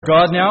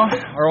God now.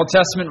 Our Old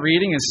Testament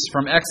reading is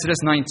from Exodus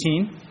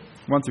 19,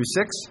 1 through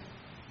 6.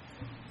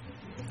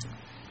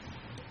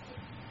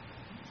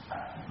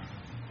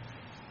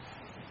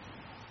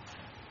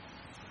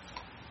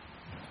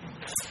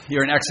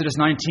 Here in Exodus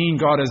 19,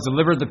 God has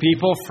delivered the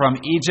people from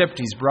Egypt.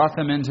 He's brought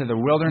them into the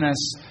wilderness.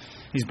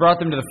 He's brought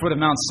them to the foot of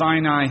Mount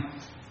Sinai,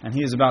 and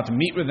He is about to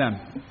meet with them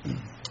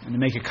and to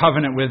make a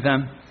covenant with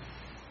them,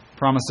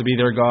 promise to be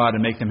their God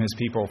and make them His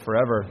people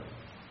forever.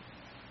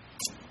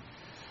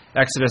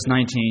 Exodus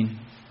 19,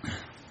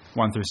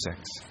 1 through 6.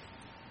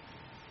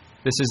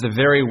 This is the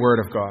very word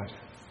of God.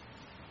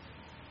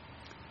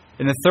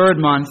 In the 3rd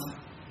month,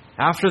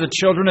 after the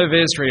children of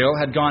Israel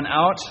had gone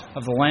out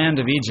of the land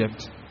of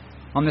Egypt,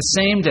 on the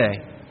same day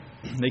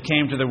they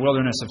came to the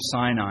wilderness of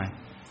Sinai.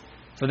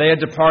 For they had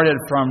departed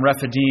from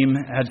Rephidim,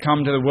 had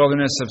come to the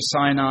wilderness of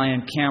Sinai,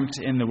 and camped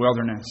in the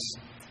wilderness.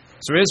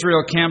 So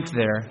Israel camped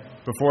there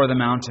before the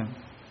mountain.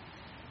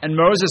 And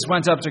Moses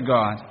went up to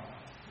God.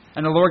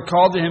 And the Lord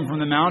called to him from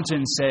the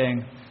mountain,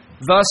 saying,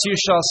 Thus you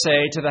shall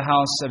say to the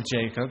house of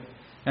Jacob,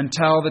 and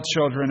tell the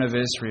children of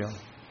Israel,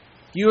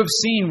 You have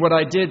seen what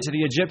I did to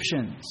the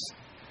Egyptians,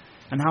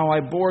 and how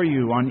I bore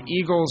you on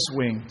eagle's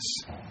wings,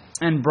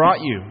 and brought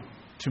you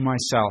to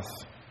myself.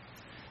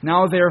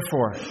 Now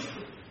therefore,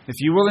 if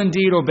you will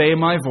indeed obey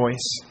my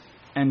voice,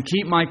 and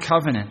keep my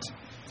covenant,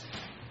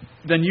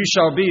 then you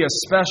shall be a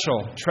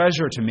special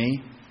treasure to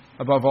me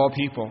above all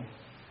people,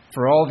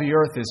 for all the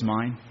earth is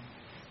mine.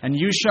 And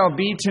you shall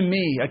be to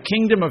me a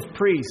kingdom of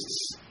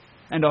priests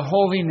and a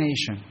holy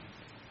nation.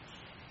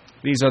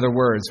 These are the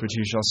words which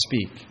you shall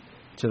speak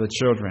to the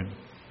children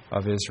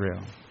of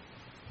Israel.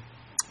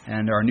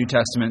 And our New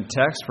Testament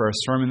text for our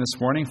sermon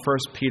this morning, 1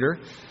 Peter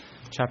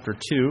chapter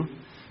 2,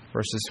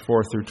 verses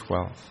 4 through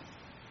 12.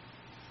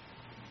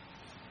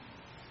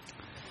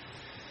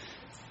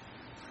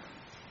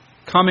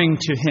 Coming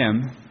to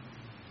Him,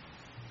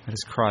 that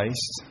is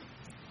Christ,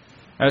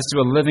 as to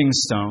a living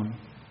stone,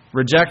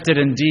 rejected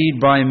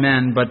indeed by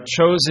men, but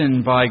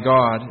chosen by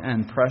God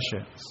and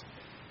precious.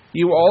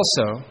 You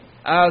also,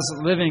 as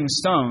living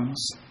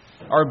stones,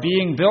 are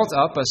being built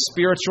up a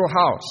spiritual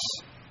house,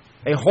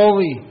 a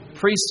holy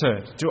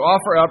priesthood, to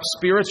offer up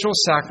spiritual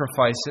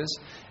sacrifices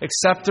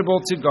acceptable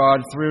to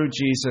God through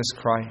Jesus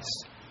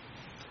Christ.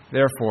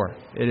 Therefore,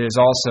 it is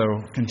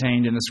also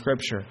contained in the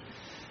Scripture,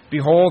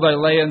 Behold, I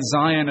lay in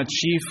Zion a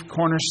chief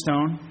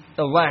cornerstone,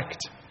 elect,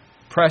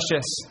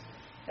 precious,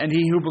 and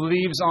he who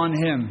believes on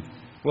Him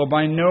will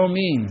by no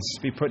means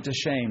be put to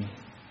shame.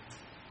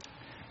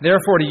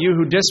 Therefore, to you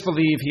who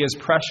disbelieve, He is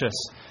precious.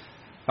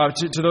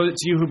 To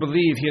you who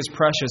believe, He is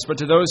precious. But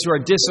to those who are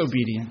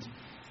disobedient,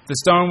 the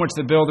stone which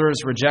the builders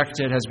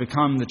rejected has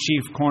become the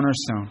chief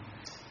cornerstone,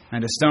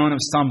 and a stone of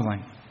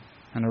stumbling,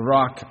 and a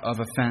rock of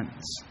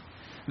offense.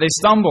 They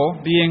stumble,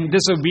 being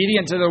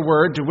disobedient to the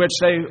word to which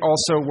they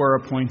also were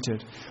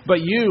appointed. But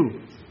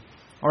you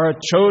are a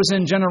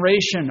chosen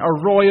generation,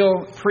 a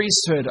royal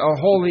priesthood, a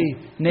holy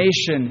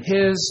nation,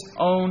 His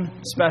own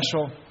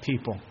special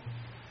people,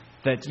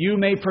 that you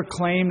may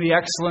proclaim the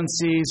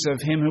excellencies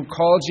of Him who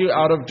called you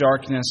out of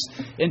darkness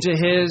into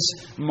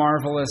His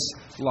marvelous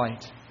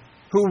light,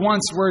 who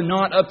once were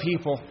not a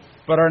people,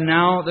 but are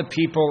now the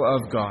people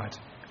of God,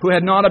 who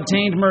had not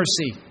obtained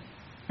mercy,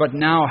 but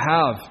now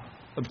have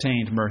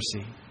obtained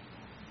mercy.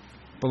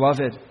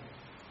 Beloved,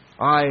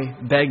 I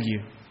beg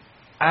you,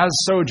 as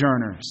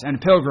sojourners and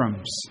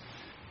pilgrims,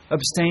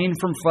 abstain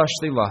from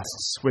fleshly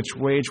lusts, which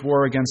wage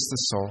war against the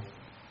soul,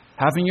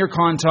 having your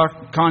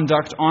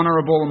conduct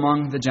honorable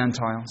among the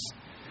Gentiles,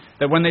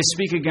 that when they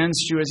speak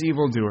against you as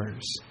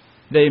evildoers,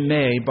 they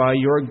may, by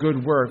your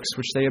good works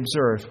which they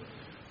observe,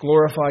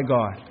 glorify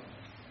God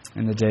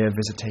in the day of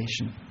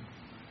visitation.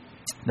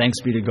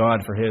 Thanks be to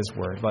God for His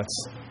word.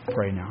 Let's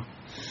pray now.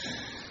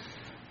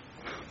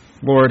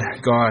 Lord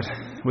God,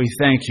 we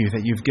thank you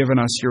that you've given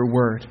us your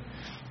word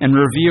and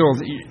revealed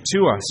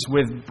to us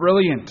with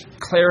brilliant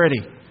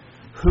clarity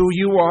who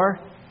you are,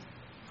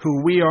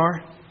 who we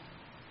are,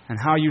 and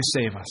how you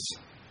save us.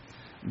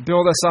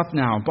 Build us up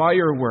now by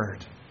your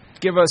word.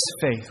 Give us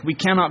faith. We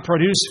cannot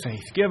produce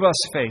faith. Give us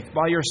faith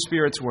by your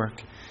Spirit's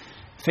work.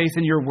 Faith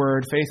in your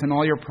word, faith in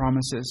all your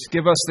promises.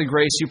 Give us the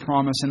grace you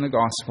promise in the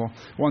gospel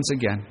once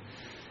again.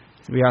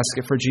 We ask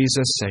it for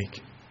Jesus'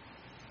 sake.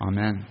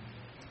 Amen.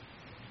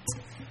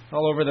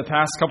 All over the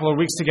past couple of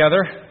weeks together,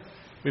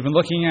 we've been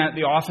looking at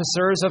the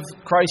officers of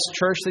Christ's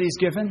church that He's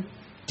given,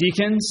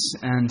 deacons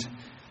and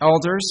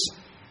elders.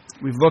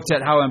 We've looked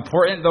at how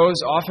important those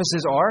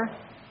offices are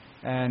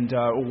and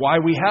why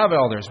we have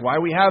elders, why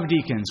we have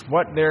deacons,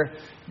 what their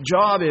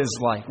job is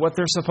like, what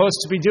they're supposed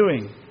to be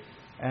doing,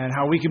 and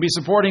how we can be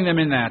supporting them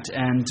in that,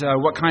 and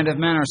what kind of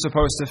men are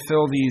supposed to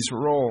fill these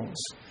roles.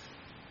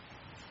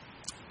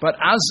 But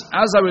as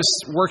I was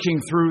working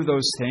through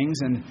those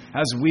things, and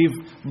as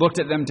we've looked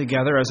at them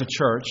together as a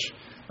church,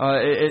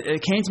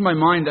 it came to my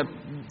mind that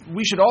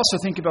we should also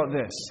think about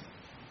this.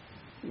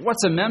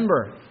 What's a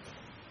member?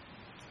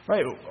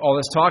 Right? All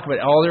this talk about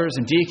elders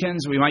and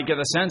deacons, we might get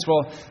the sense,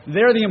 well,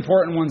 they're the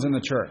important ones in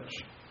the church.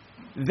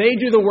 They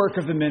do the work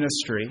of the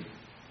ministry.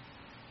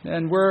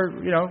 And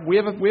we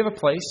have a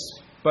place,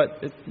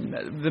 but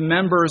the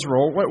member's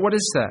role, what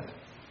is that?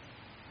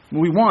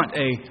 We want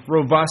a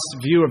robust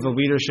view of the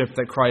leadership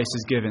that Christ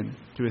has given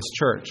to His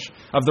church,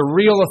 of the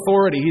real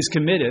authority He's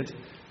committed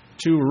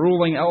to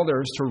ruling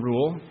elders to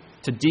rule,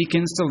 to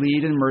deacons to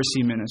lead in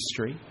mercy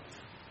ministry.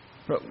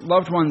 But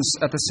loved ones,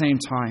 at the same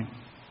time,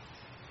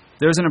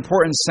 there's an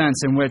important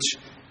sense in which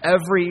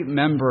every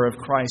member of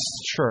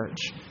Christ's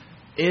church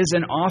is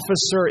an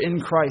officer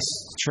in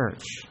Christ's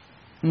church.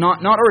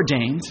 Not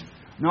ordained,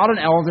 not an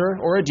elder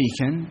or a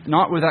deacon,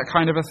 not with that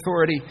kind of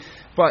authority,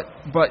 but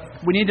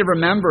we need to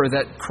remember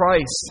that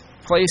Christ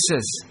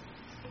places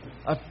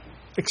an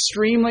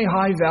extremely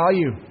high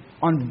value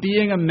on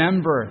being a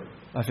member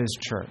of His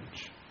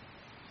church,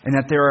 and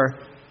that there are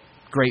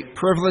great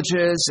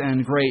privileges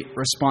and great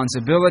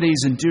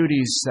responsibilities and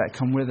duties that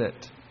come with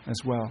it as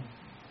well.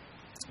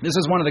 This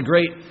is one of the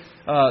great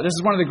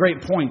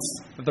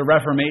points that the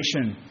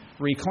Reformation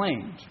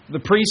reclaimed: the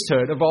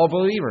priesthood of all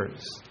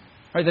believers.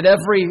 Right, that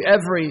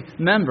every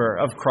member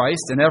of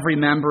Christ and every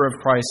member of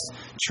Christ's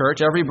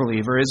church, every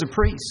believer, is a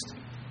priest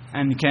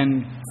and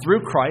can,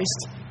 through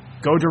Christ,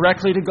 go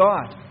directly to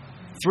God.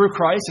 Through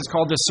Christ is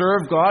called to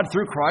serve God.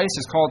 Through Christ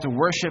is called to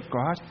worship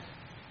God.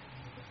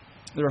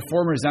 The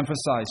Reformers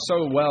emphasized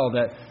so well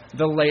that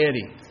the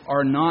laity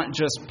are not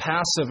just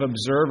passive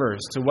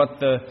observers to what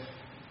the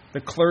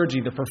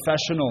clergy, the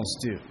professionals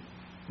do,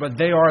 but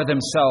they are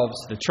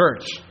themselves the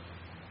church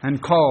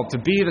and called to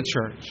be the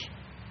church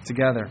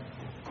together.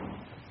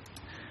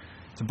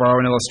 To borrow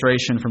an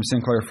illustration from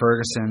Sinclair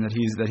Ferguson that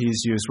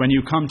he's used, when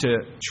you come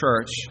to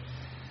church,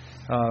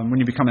 when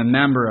you become a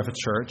member of a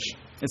church,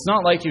 it's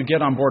not like you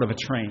get on board of a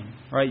train,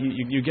 right?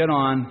 You get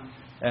on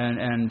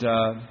and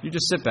you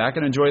just sit back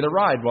and enjoy the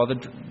ride while the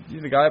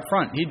guy up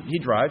front, he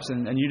drives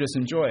and you just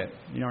enjoy it.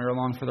 You're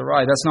along for the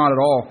ride. That's not at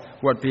all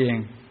what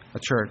being a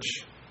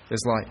church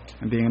is like,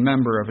 and being a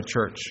member of a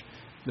church.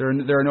 There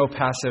are no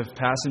passive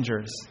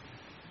passengers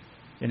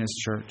in His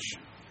church.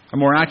 A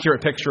more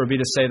accurate picture would be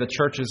to say the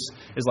church is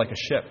like a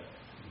ship,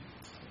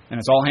 and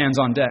it's all hands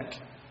on deck.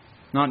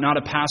 Not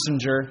a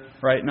passenger,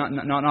 right?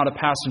 Not a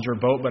passenger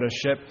boat, but a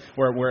ship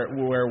where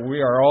we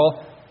are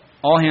all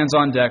hands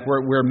on deck.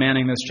 We're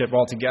manning this ship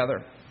all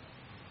together.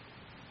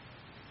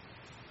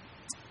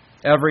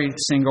 Every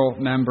single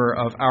member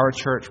of our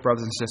church,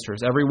 brothers and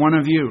sisters, every one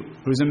of you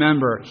who's a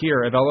member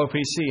here at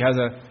LOPC has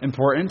an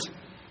important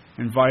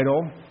and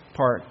vital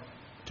part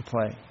to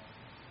play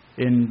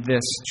in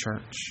this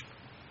church.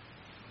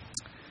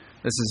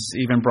 This is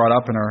even brought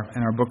up in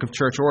our book of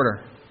church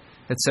order.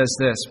 It says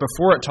this,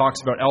 before it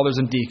talks about elders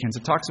and deacons,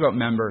 it talks about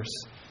members.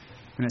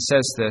 And it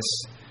says this: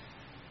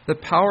 the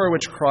power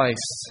which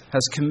Christ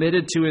has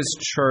committed to His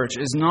church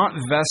is not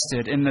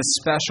vested in the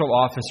special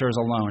officers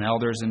alone,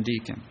 elders and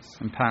deacons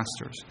and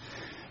pastors,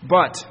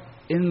 but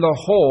in the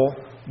whole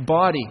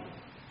body.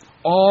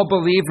 All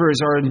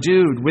believers are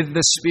endued with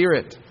the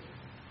Spirit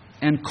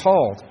and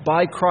called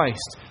by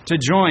Christ to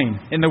join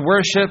in the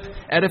worship,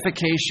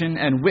 edification,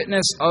 and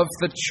witness of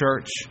the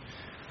church,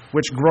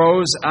 which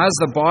grows as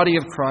the body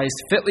of Christ,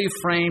 fitly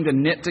framed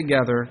and knit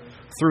together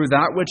through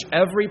that which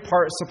every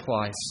part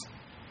supplies,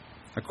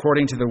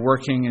 according to the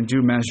working and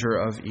due measure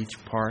of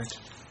each part.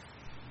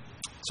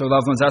 So,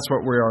 loved ones, that's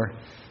what we are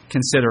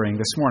considering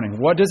this morning.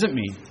 What does it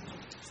mean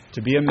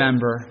to be a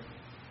member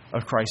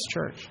of Christ's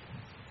church?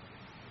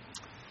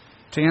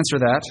 To answer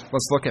that,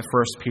 let's look at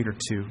 1 Peter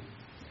 2.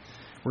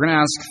 We're going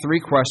to ask three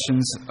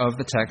questions of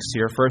the text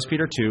here. 1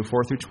 Peter 2,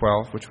 4 through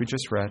 12, which we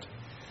just read.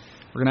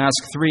 We're going to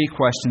ask three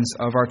questions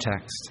of our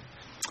text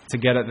to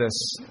get at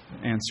this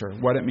answer,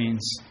 what it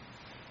means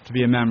to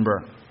be a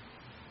member.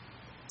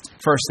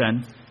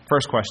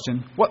 First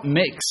question, what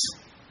makes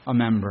a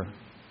member?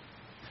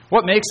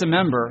 What makes a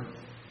member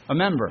a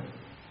member?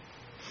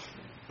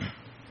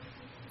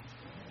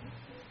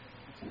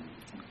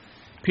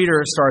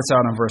 Peter starts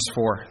out in verse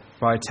 4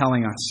 by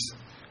telling us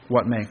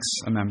what makes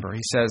a member.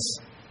 He says,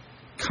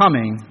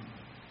 coming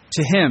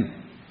to Him.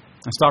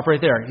 Now stop right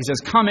there. He says,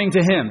 coming to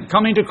Him,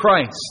 coming to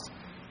Christ.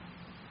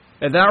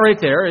 And that right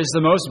there is the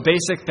most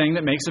basic thing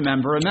that makes a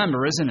member,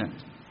 isn't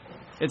it?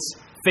 It's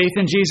faith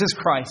in Jesus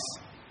Christ,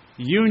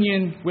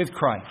 union with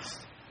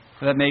Christ,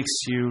 that makes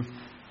you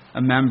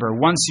a member.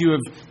 Once you have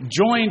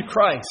joined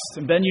Christ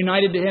and been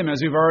united to Him,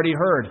 as we've already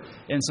heard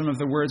in some of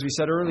the words we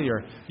said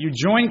earlier, you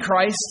join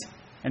Christ,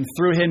 and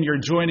through Him you're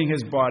joining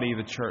His body,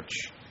 the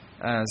church,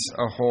 as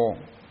a whole.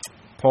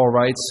 Paul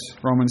writes,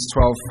 Romans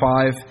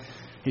 12:5,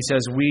 he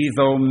says, we,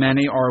 though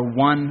many, are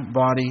one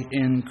body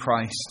in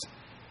Christ,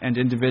 and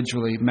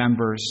individually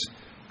members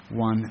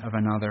one of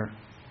another.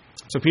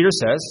 So Peter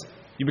says,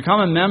 you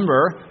become a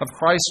member of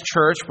Christ's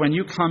church when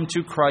you come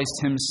to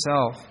Christ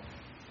Himself.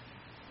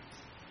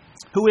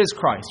 Who is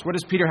Christ? What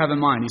does Peter have in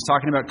mind? He's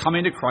talking about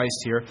coming to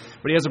Christ here,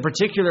 but he has some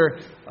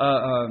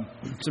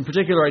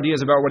particular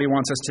ideas about what he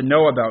wants us to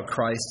know about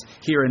Christ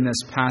here in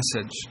this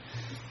passage.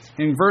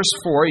 In verse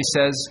 4, he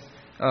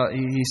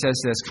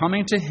says this,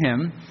 coming to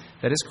Him,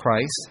 that is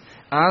Christ,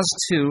 as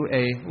to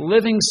a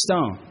living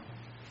stone,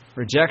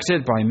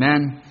 rejected by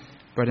men,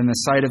 but in the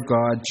sight of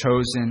God,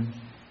 chosen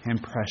him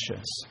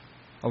precious.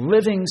 A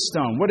living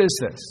stone. What is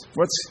this?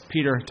 What's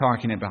Peter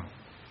talking about?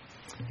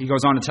 He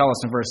goes on to tell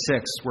us in verse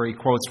 6, where he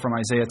quotes from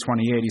Isaiah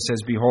 28. He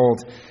says,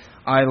 "Behold,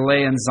 I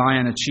lay in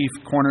Zion a chief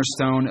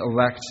cornerstone,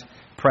 elect,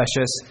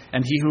 precious,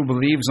 and he who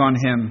believes on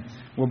him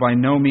will by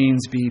no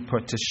means be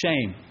put to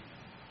shame."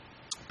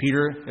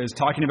 Peter is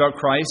talking about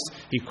Christ.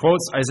 He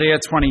quotes Isaiah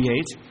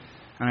 28.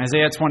 In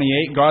Isaiah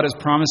 28, God is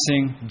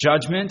promising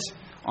judgment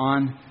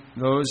on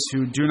those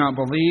who do not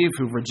believe,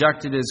 who've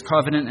rejected his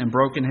covenant and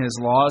broken his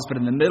laws. But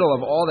in the middle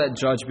of all that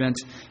judgment,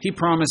 he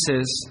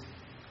promises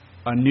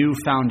a new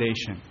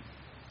foundation,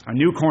 a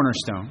new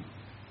cornerstone,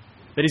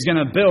 that he's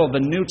going to build the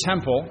new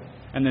temple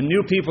and the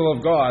new people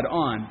of God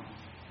on.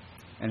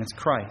 And it's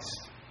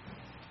Christ.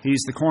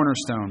 He's the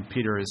cornerstone,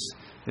 Peter is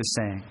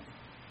saying.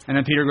 And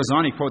then Peter goes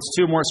on, he quotes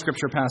two more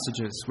scripture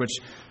passages which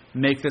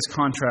make this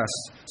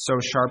contrast so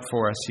sharp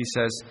for us. He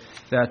says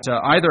that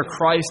either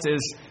Christ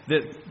is,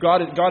 that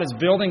God is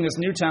building this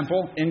new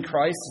temple in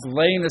Christ, is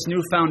laying this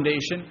new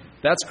foundation,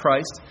 that's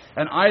Christ,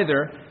 and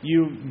either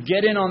you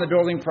get in on the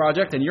building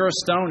project and you're a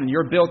stone and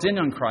you're built in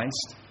on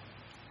Christ,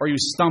 or you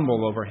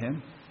stumble over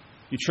him,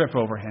 you trip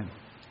over him,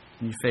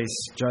 and you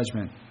face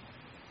judgment.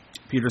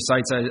 Peter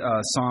cites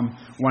Psalm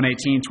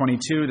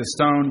 118:22, "The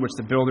stone which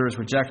the builders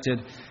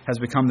rejected has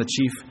become the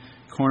chief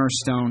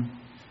cornerstone."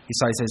 He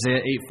cites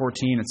Isaiah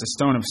 8:14, "It's a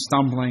stone of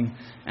stumbling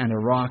and a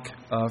rock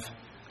of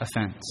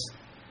offense."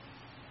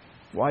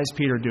 Why is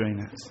Peter doing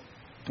this?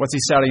 What's he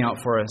setting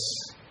out for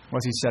us?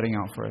 What's he setting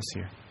out for us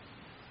here?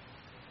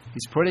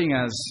 He's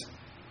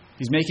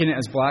making it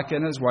as black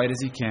and as white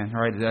as he can,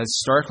 all right, as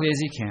starkly as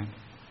he can,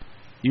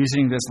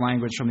 using this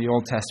language from the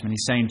Old Testament.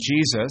 He's saying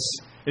Jesus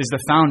is the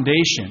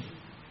foundation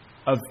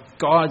of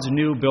God's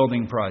new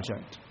building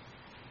project,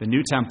 the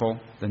new temple,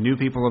 the new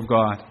people of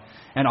God.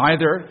 And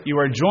either you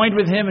are joined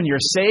with him and you're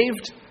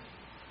saved,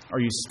 or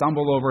you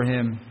stumble over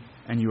him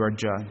and you are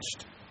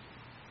judged.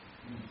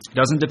 It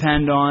doesn't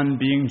depend on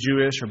being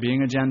Jewish or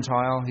being a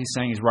Gentile. He's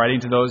saying, he's writing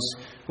to those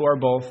who are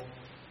both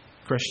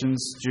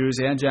Christians, Jews,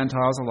 and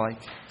Gentiles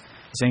alike.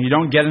 He's saying you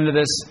don't get into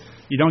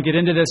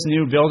this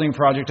new building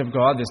project of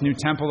God, this new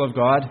temple of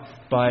God,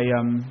 by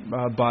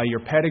your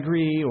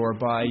pedigree or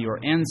by your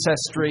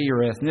ancestry or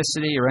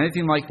ethnicity or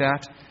anything like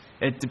that.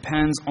 It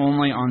depends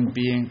only on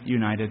being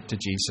united to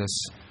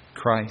Jesus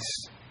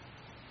Christ.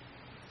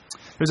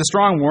 There's a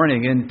strong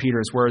warning in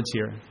Peter's words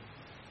here.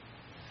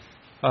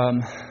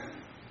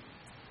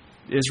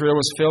 Israel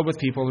was filled with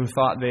people who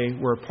thought they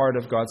were part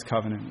of God's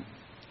covenant,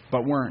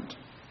 but weren't.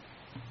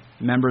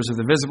 Members of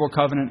the visible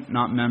covenant,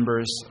 not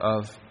members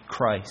of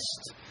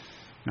Christ.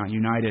 Not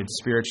united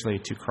spiritually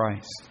to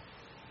Christ.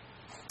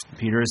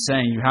 Peter is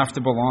saying you have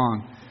to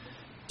belong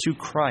to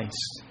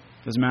Christ.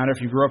 Doesn't matter if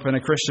you grew up in a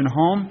Christian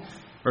home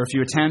or if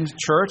you attend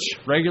church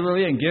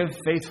regularly and give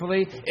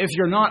faithfully, if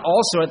you're not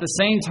also at the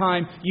same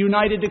time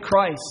united to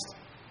Christ.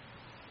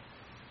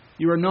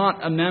 You are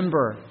not a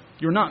member.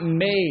 You're not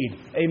made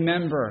a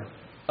member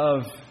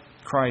of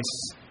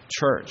Christ's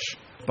church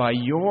by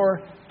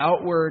your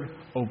outward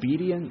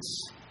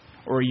obedience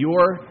or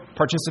your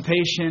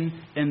participation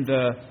in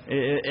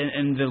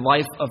the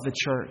life of the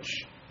church.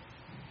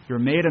 You're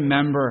made a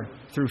member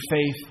through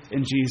faith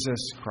in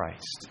Jesus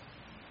Christ.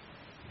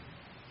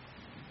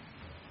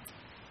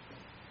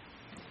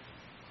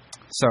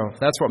 So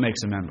that's what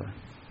makes a member.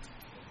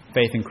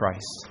 Faith in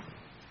Christ.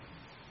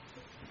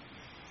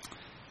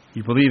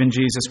 You believe in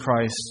Jesus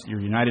Christ,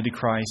 you're united to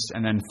Christ,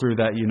 and then through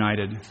that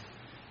united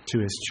to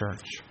his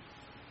church.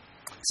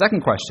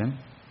 Second question,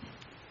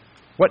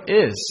 what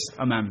is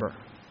a member?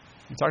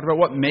 We talked about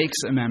what makes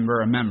a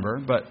member,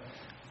 but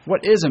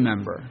what is a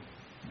member?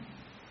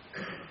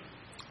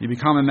 You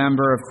become a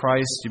member of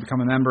Christ, you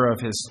become a member of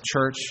his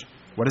church.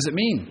 What does it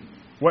mean?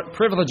 What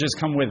privileges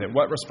come with it?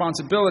 What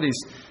responsibilities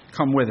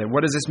come with it?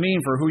 What does this mean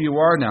for who you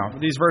are now?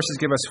 These verses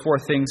give us 4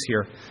 things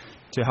here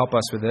to help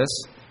us with this.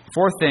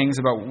 4 things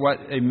about what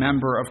a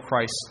member of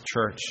Christ's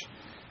church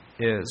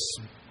is.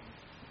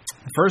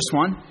 The first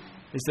one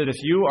is that if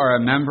you are a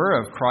member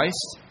of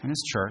Christ and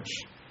his church,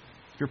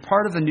 you're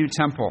part of the new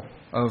temple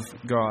of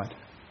God.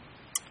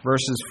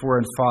 Verses 4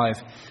 and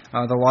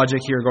 5, the logic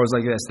here goes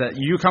like this, that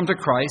you come to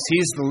Christ,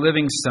 he's the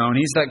living stone,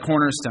 he's that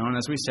cornerstone,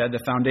 as we said,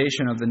 the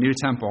foundation of the new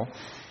temple.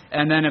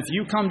 And then if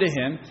you come to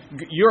him,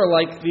 you're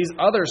like these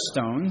other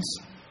stones,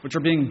 which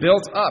are being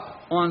built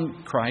up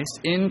on Christ,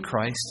 in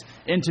Christ,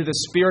 into the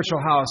spiritual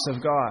house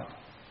of God,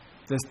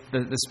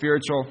 the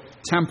spiritual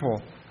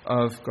temple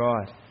of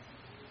God.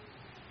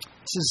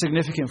 This is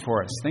significant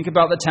for us. Think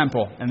about the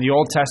temple in the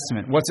Old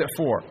Testament. What's it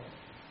for?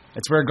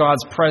 It's where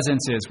God's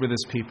presence is with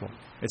his people.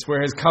 It's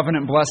where his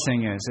covenant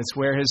blessing is. It's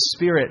where his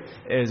Spirit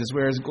is. It's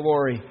where his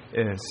glory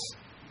is.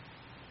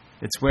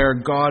 It's where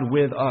God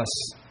with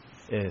us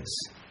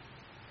is.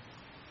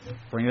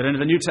 Bring it into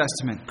the New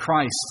Testament.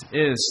 Christ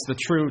is the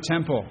true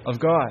temple of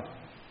God.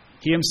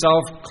 He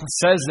himself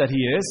says that he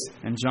is.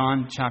 In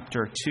John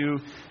chapter 2,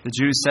 the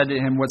Jews said to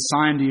him, "What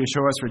sign do you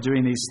show us for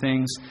doing these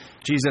things?"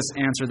 Jesus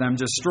answered them,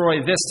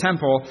 "Destroy this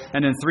temple,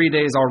 and in 3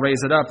 days I'll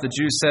raise it up." The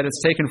Jews said,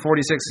 "It's taken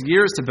 46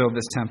 years to build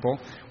this temple.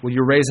 Will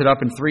you raise it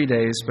up in 3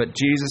 days?" But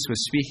Jesus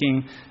was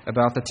speaking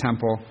about the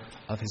temple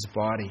of his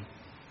body.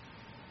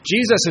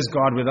 Jesus is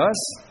God with us,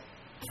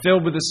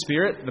 filled with the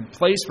Spirit, the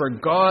place where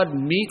God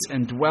meets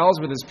and dwells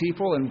with his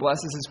people and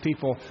blesses his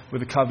people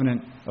with a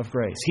covenant of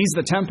grace. He's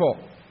the temple.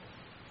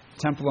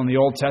 The temple in the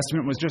Old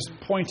Testament was just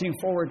pointing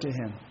forward to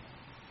him.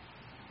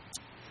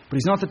 But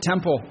he's not the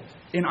temple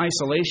in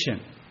isolation.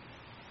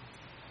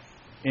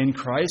 In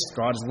Christ,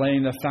 God's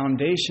laying the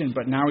foundation,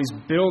 but now he's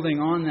building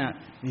on that.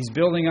 He's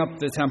building up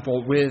the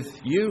temple with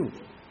you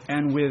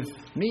and with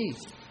me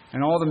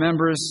and all the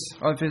members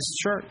of his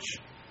church.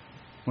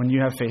 When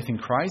you have faith in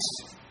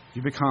Christ,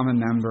 you become a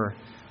member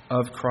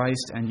of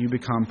Christ and you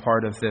become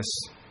part of this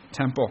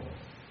temple.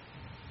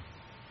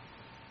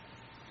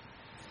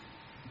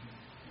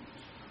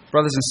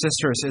 Brothers and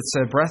sisters, it's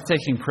a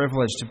breathtaking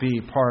privilege to be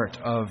part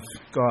of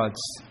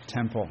God's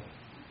temple.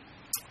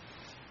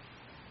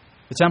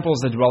 The temple is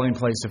the dwelling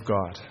place of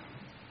God,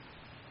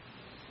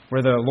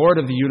 where the Lord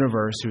of the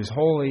universe, who is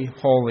holy,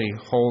 holy,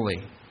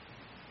 holy,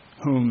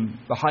 whom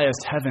the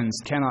highest heavens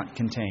cannot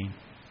contain,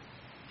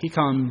 he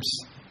comes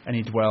and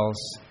he dwells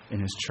in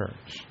his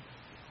church.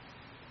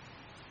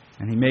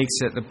 And he makes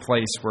it the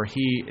place where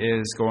he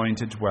is going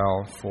to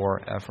dwell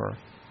forever.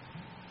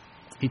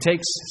 He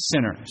takes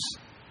sinners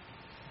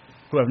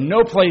who have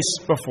no place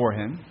before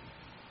him,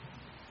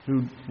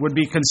 who would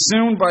be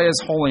consumed by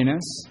his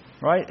holiness,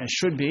 right? And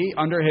should be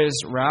under his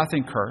wrath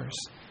and curse.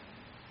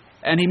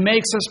 And he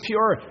makes us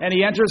pure, and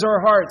he enters our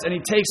hearts, and he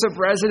takes up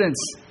residence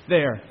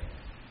there.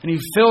 And he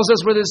fills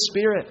us with his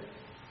Spirit,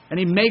 and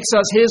he makes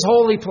us his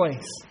holy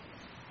place.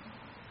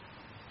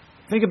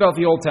 Think about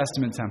the Old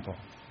Testament temple,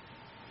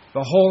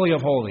 the Holy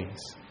of Holies.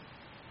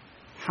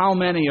 How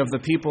many of the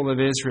people of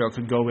Israel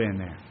could go in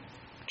there?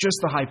 Just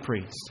the high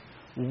priest,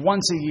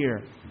 once a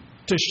year,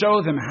 to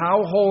show them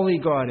how holy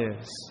God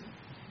is,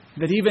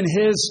 that even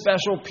his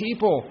special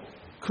people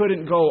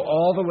couldn't go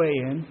all the way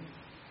in.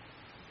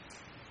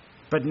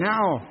 But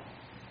now,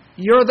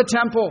 you're the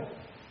temple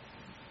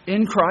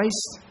in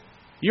Christ.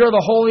 You're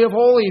the Holy of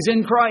Holies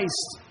in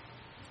Christ,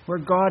 where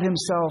God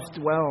himself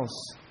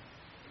dwells,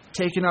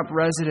 taking up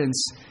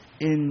residence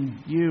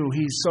in you.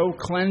 He's so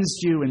cleansed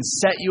you and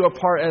set you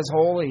apart as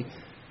holy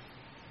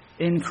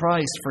in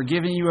Christ,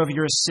 forgiving you of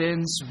your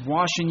sins,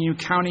 washing you,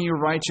 counting you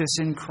righteous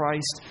in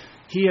Christ.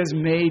 He has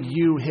made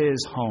you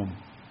his home,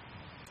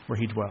 where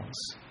he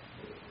dwells.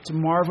 It's a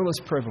marvelous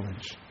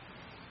privilege.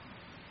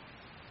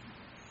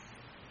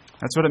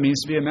 That's what it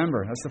means to be a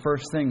member. That's the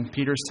first thing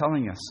Peter's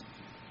telling us.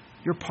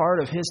 You're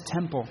part of his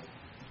temple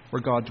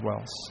where God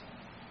dwells.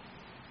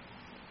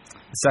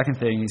 The second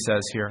thing he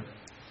says here,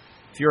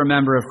 if you're a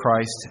member of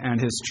Christ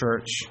and his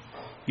church,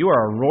 you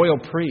are a royal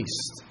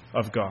priest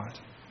of God.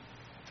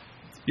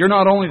 You're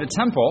not only the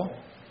temple,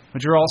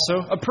 but you're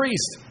also a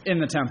priest in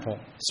the temple,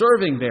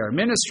 serving there,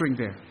 ministering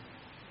there.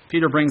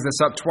 Peter brings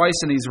this up twice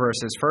in these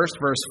verses. First,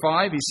 verse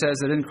 5, he says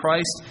that in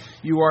Christ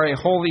you are a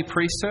holy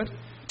priesthood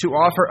to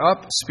offer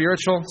up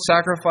spiritual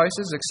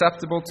sacrifices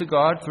acceptable to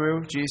God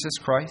through Jesus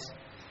Christ.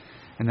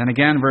 And then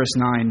again, verse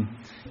 9,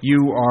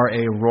 you are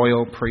a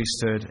royal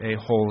priesthood, a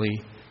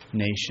holy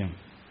nation.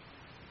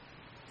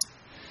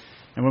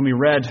 And when we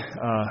read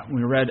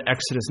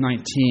Exodus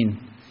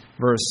 19,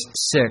 verse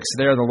 6,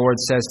 there the Lord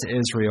says to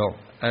Israel,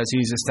 as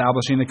he's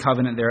establishing the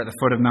covenant there at the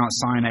foot of Mount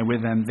Sinai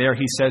with them, there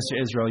he says to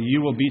Israel,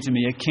 you will be to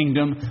me a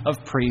kingdom of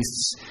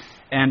priests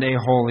and a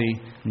holy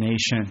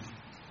nation.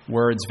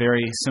 Words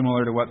very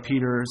similar to what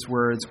Peter's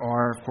words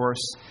are, of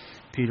course.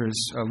 Peter's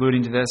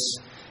alluding to this.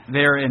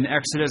 There in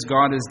Exodus,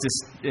 God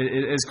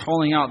is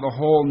calling out the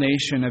whole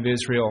nation of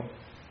Israel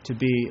to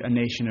be a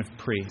nation of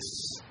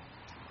priests.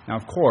 Now,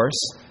 of course,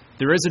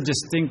 there is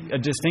a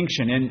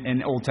distinction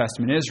in Old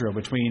Testament Israel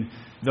between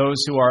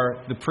those who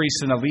are the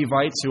priests and the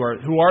Levites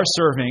who are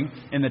serving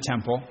in the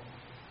temple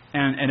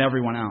and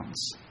everyone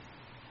else.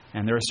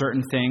 And there are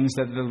certain things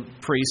that the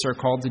priests are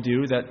called to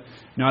do that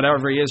not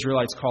every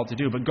Israelite's called to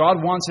do. But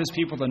God wants his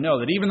people to know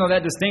that even though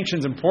that distinction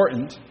is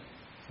important,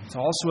 it's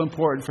also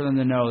important for them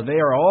to know they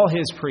are all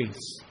his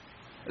priests.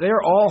 They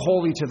are all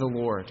holy to the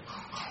Lord,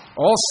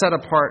 all set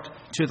apart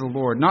to the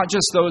Lord. Not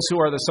just those who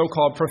are the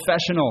so-called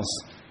professionals,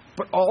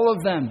 but all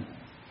of them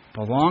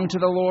belong to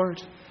the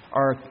Lord,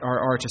 are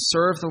to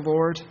serve the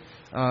Lord.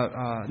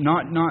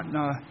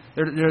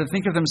 They're to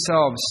think of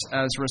themselves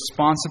as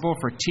responsible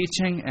for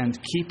teaching and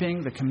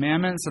keeping the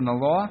commandments and the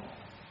law,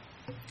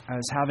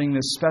 as having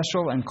this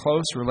special and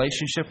close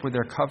relationship with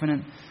their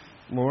covenant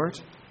Lord.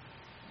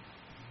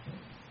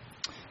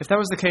 If that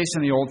was the case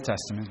in the Old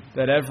Testament,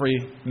 that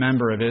every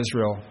member of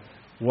Israel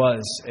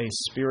was a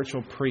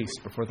spiritual priest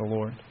before the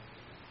Lord,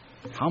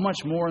 how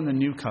much more in the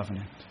New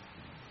Covenant?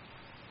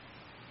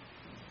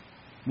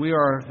 We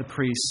are the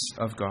priests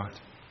of God.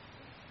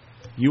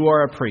 You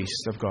are a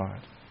priest of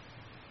God.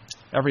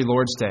 Every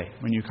Lord's Day,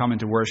 when you come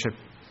into worship,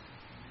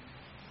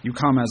 you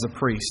come as a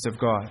priest of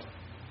God.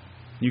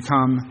 You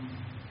come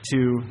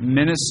to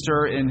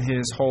minister in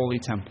His holy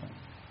temple.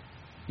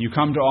 You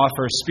come to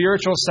offer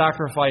spiritual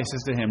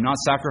sacrifices to Him, not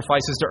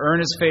sacrifices to earn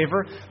His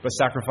favor, but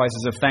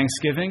sacrifices of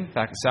thanksgiving,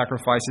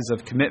 sacrifices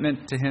of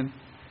commitment to Him.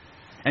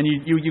 And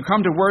you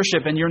come to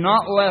worship, and you're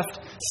not left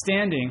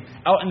standing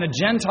out in the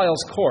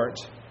Gentiles' court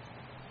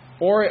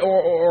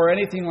or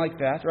anything like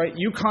that, right?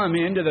 You come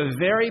into the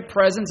very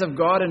presence of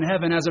God in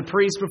heaven as a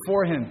priest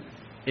before Him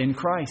in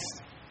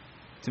Christ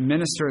to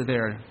minister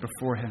there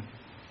before Him.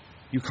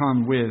 You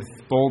come with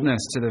boldness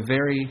to the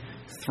very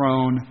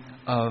throne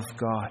of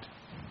God.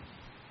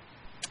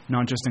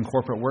 Not just in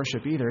corporate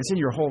worship either. It's in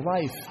your whole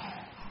life.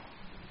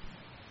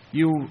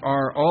 You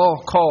are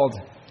all called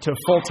to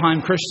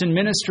full-time Christian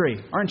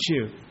ministry, aren't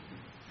you?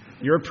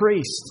 You're a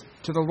priest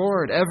to the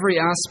Lord, every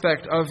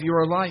aspect of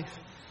your life.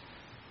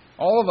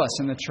 All of us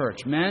in the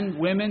church, men,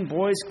 women,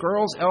 boys,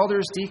 girls,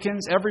 elders,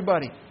 deacons,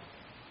 everybody.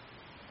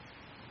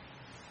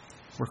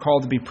 We're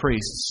called to be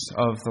priests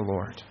of the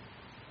Lord.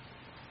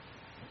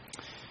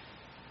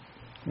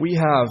 We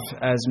have,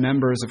 as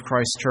members of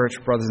Christ's church,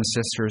 brothers and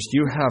sisters,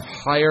 you have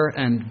higher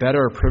and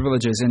better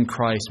privileges in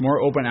Christ,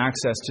 more open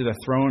access to the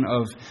throne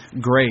of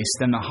grace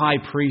than the high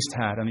priest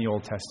had in the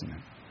Old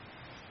Testament.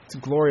 It's a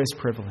glorious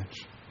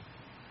privilege.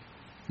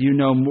 You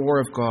know more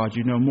of God.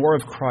 You know more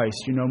of Christ.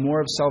 You know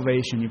more of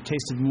salvation. You've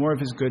tasted more of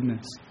His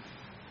goodness.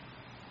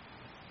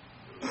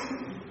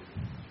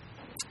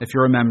 If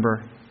you're a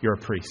member, you're a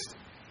priest.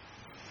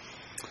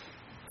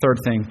 Third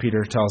thing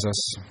Peter tells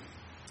us.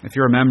 If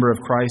you're a member of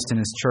Christ and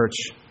His church,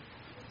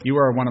 you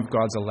are one of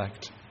God's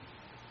elect.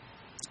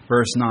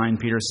 Verse 9,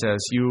 Peter says,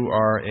 you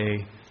are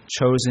a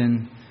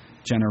chosen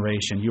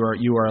generation. You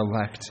are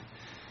elect.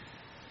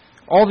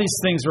 All these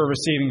things we're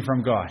receiving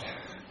from God.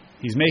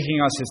 He's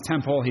making us His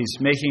temple. He's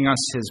making us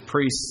His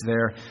priests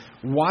there.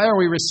 Why are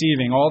we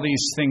receiving all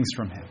these things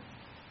from Him?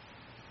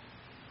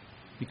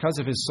 Because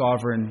of His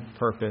sovereign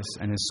purpose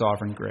and His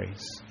sovereign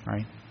grace,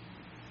 right?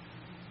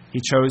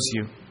 He chose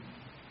you.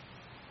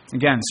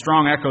 Again,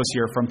 strong echoes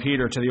here from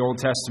Peter to the Old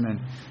Testament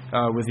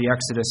with the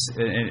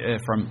Exodus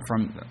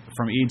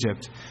from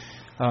Egypt.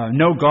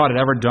 No God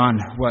had ever done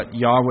what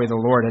Yahweh the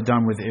Lord had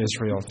done with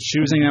Israel,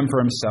 choosing them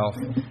for Himself,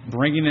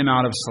 bringing them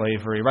out of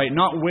slavery, right?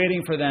 Not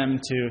waiting for them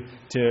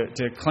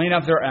to clean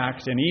up their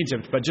act in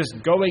Egypt, but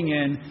just going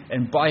in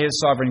and by His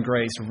sovereign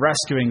grace,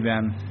 rescuing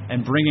them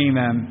and bringing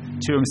them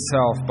to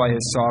Himself by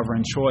His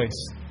sovereign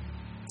choice.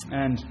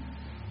 And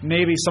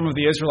maybe some of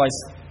the Israelites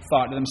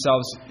thought to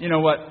themselves, you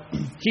know what,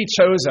 He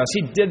chose us.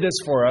 He did this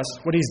for us,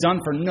 what He's done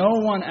for no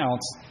one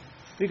else,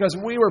 because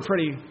we were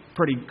pretty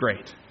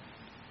great.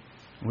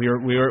 We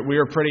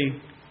were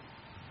pretty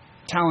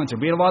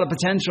talented. We had a lot of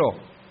potential,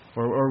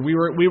 or we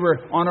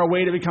were on our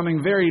way to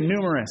becoming very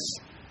numerous,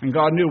 and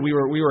God knew we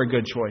were a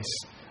good choice,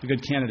 a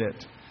good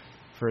candidate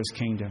for His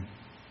kingdom.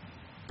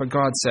 But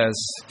God says,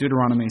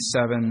 Deuteronomy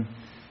 7,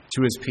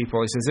 to His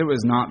people, He says, it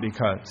was not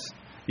because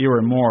you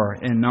were more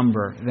in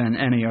number than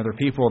any other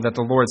people that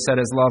the Lord set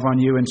His love on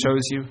you and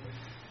chose you.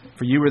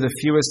 For you were the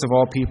fewest of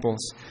all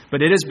peoples.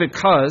 But it is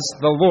because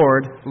the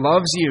Lord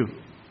loves you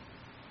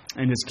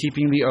and is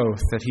keeping the oath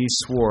that He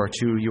swore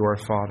to your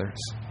fathers.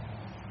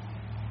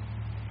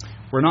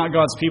 We're not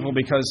God's people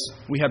because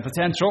we have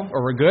potential,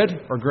 or we're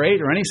good, or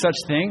great, or any such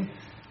thing.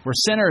 We're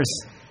sinners,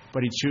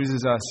 but He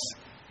chooses us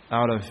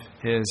out of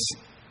His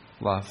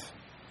love.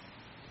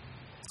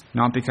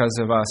 Not because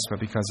of us, but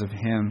because of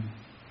Him.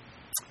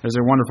 There's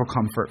a wonderful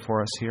comfort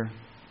for us here.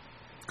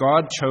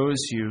 God chose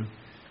you.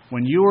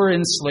 When you were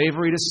in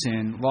slavery to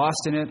sin,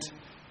 lost in it,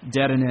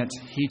 dead in it,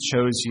 He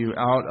chose you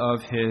out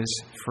of His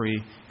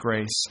free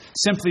grace.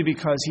 Simply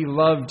because He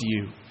loved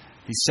you.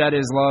 He set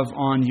His love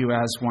on you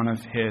as one of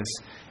His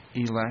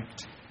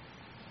elect.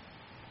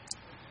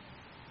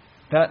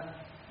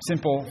 That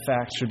simple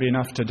fact should be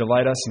enough to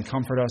delight us and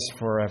comfort us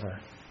forever,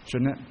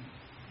 shouldn't it?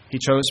 He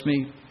chose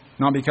me,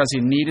 not because He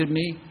needed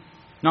me,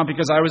 not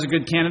because I was a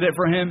good candidate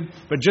for Him,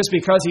 but just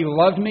because He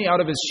loved me out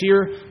of His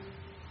sheer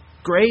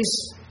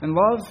grace and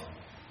love.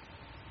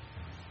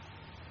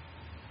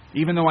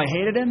 Even though I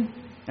hated Him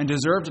and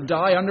deserved to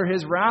die under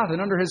His wrath and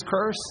under His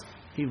curse,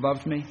 He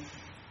loved me.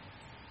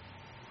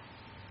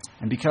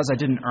 And because I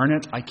didn't earn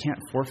it, I can't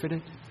forfeit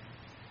it.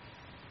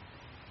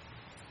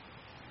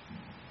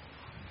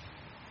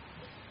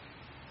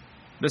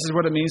 This is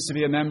what it means to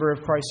be a member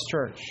of Christ's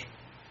church,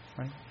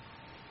 right?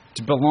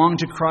 To belong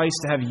to Christ,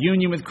 to have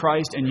union with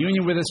Christ and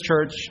union with His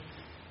church,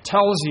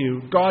 tells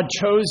you God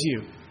chose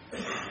you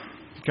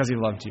because He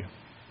loved you.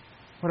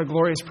 What a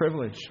glorious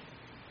privilege.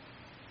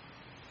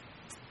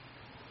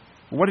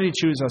 What did He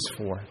choose us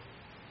for?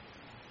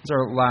 This is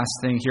our last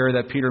thing here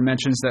that Peter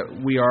mentions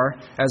that we are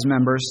as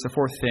members. The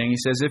fourth thing, he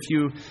says, if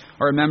you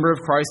are a member of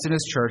Christ and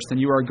His church, then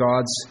you are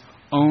God's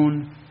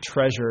own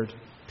treasured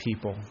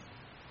people.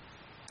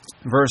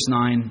 Verse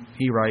 9,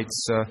 he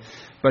writes,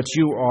 but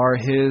you are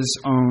His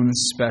own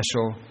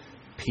special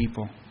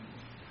people.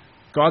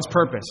 God's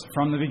purpose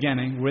from the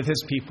beginning with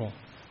His people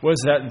was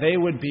that they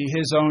would be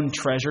His own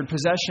treasured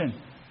possession,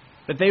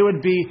 that they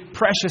would be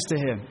precious to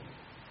Him,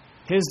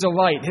 His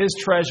delight, His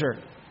treasure.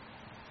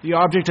 the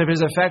object of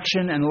his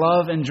affection and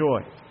love and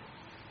joy.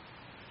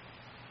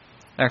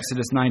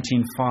 Exodus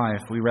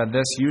 19:5, we read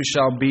this, "You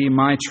shall be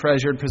my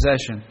treasured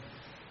possession."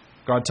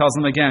 God tells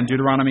them again,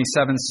 Deuteronomy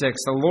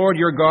 7:6, "The Lord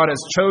your God has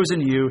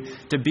chosen you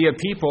to be a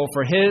people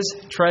for his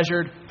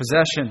treasured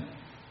possession."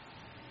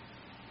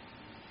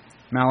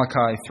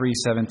 Malachi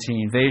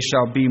 3:17, "They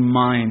shall be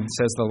mine,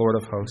 says the Lord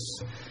of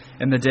hosts,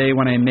 in the day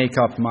when I make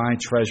up my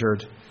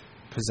treasured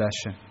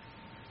possession."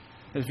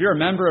 If you're a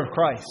member of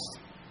Christ,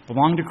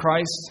 belong to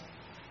Christ,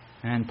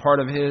 and part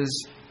of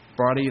his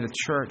body, the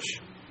church,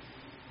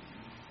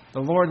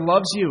 the Lord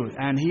loves you,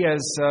 and he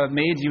has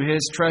made you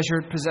his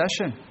treasured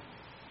possession.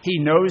 He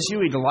knows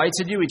you, he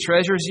delights in you, he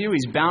treasures you,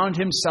 he's bound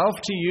himself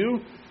to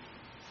you,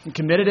 and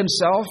committed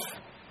himself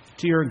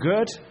to your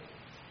good.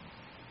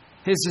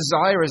 His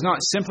desire is not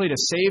simply to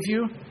save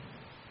you,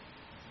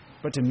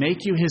 but to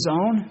make you his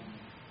own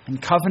in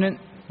covenant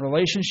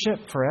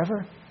relationship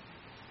forever.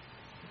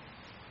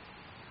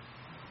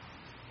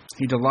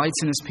 He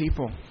delights in his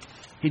people.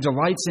 He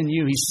delights in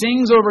you. He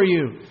sings over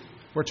you,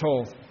 we're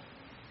told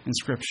in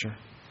Scripture.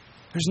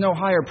 There's no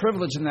higher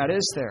privilege than that,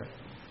 is there?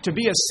 To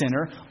be a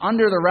sinner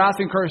under the wrath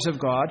and curse of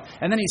God,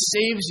 and then he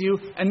saves you,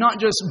 and not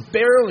just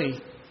barely,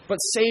 but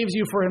saves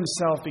you for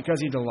himself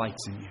because he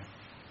delights in you.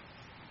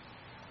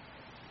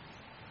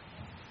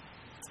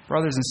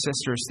 Brothers and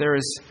sisters, there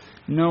is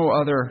no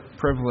other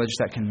privilege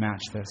that can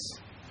match this.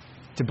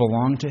 To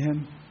belong to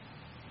him,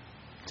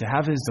 to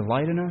have his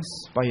delight in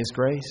us by his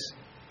grace.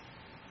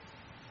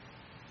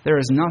 There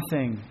is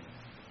nothing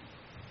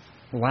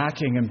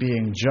lacking in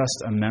being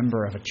just a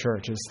member of a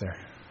church, is there?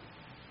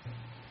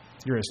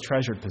 You're his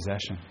treasured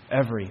possession,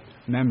 every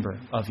member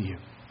of you.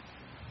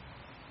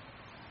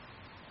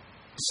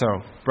 So,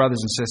 brothers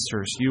and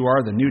sisters, you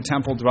are the new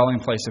temple dwelling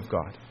place of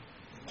God,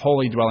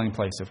 holy dwelling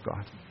place of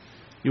God.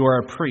 You are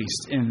a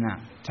priest in that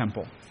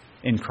temple,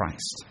 in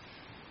Christ.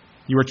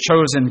 You are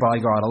chosen by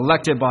God,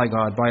 elected by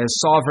God, by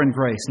his sovereign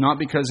grace, not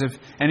because of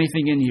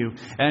anything in you.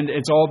 And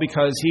it's all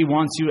because he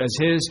wants you as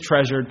his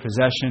treasured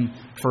possession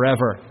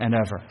forever and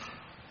ever.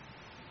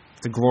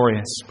 It's a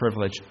glorious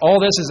privilege. All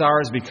this is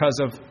ours because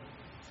of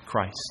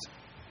Christ.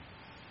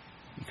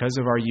 Because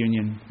of our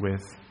union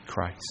with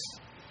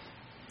Christ.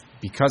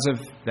 Because of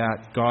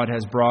that, God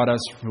has brought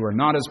us who are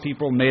not his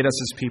people, made us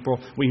his people.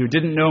 We who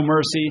didn't know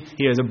mercy,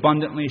 he has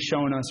abundantly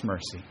shown us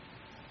mercy.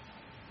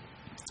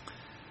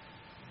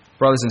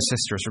 Brothers and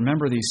sisters,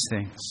 remember these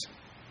things.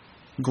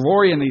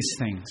 Glory in these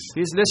things.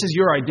 This is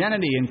your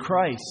identity in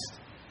Christ.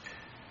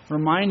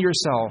 Remind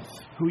yourself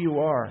who you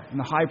are and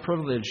the high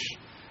privilege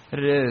that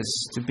it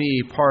is to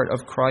be part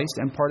of Christ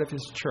and part of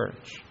his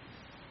church.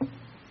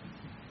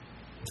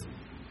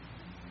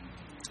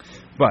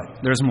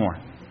 But there's more.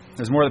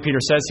 There's more that Peter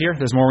says here.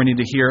 There's more we need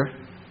to hear.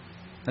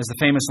 As the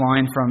famous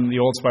line from the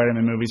old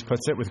Spider-Man movies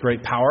puts it, with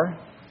great power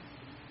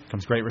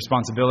comes great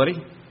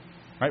responsibility.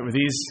 Right? With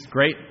these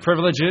great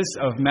privileges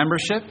of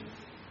membership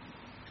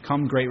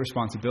come great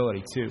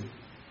responsibility too.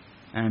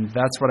 And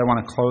that's what I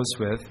want to close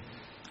with.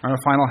 Our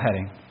final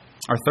heading,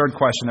 our third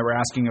question that we're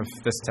asking of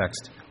this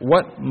text.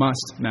 What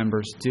must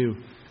members do?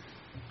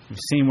 We've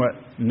seen what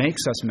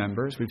makes us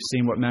members. We've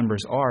seen what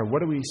members are.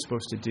 What are we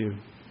supposed to do?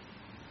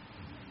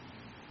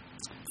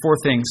 4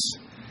 things,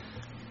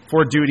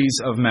 4 duties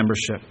of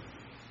membership.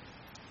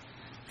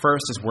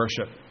 First is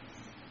worship.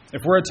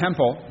 If we're a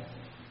temple,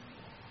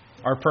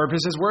 our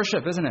purpose is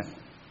worship, isn't it?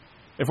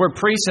 If we're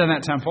priests in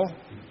that temple,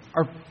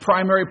 our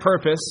primary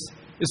purpose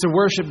is to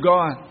worship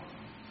God.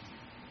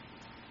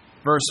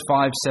 Verse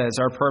 5 says,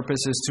 our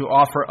purpose is to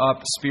offer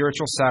up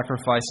spiritual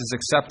sacrifices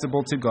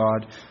acceptable to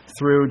God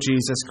through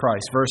Jesus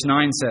Christ. Verse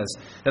 9 says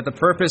that the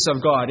purpose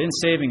of God in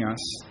saving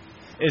us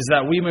is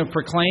that we may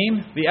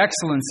proclaim the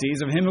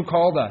excellencies of him who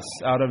called us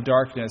out of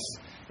darkness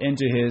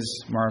into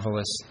his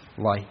marvelous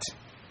light.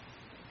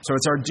 So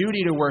it's our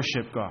duty to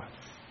worship God.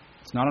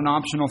 It's not an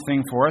optional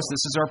thing for us.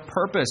 This is our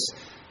purpose.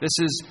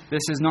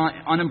 This is not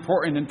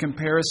unimportant in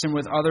comparison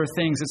with other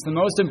things. It's the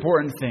most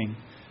important thing.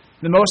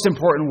 The most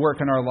important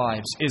work in our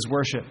lives is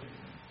worship.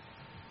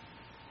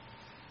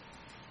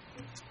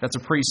 That's a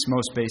priest's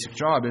most basic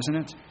job, isn't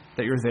it?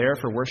 That you're there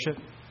for worship.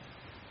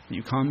 That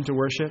you come to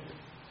worship.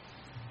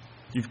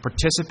 You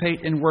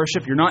participate in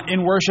worship. You're not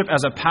in worship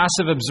as a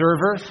passive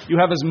observer. You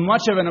have as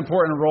much of an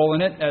important role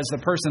in it as the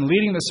person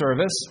leading the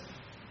service.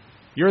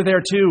 You're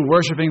there too,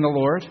 worshiping the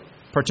Lord,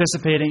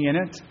 participating in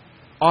it,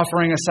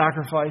 offering a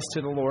sacrifice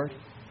to the Lord.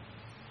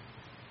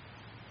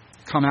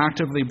 Come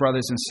actively,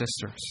 brothers and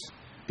sisters.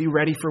 Be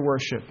ready for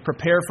worship.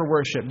 Prepare for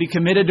worship. Be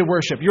committed to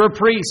worship. You're a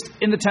priest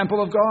in the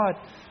temple of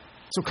God.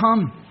 So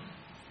come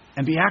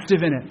and be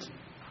active in it.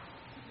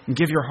 And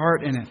give your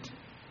heart in it.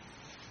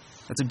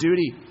 That's a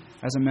duty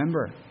as a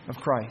member of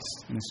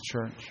Christ in his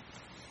church.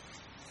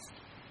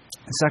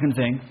 The second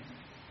thing,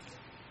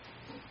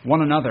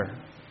 one another.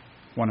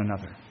 One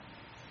another.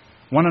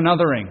 One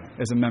anothering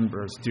is a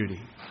member's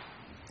duty.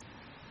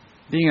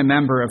 Being a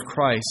member of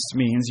Christ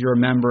means you're a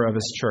member of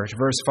his church.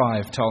 Verse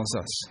 5 tells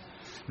us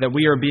that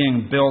we are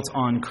being built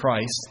on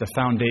Christ, the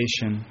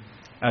foundation,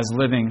 as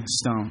living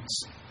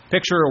stones.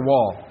 Picture a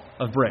wall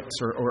of bricks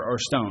or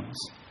stones.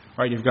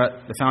 Right? You've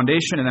got the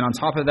foundation, and then on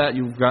top of that,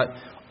 you've got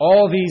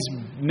all these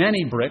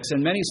many bricks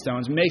and many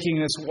stones making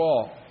this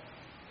wall.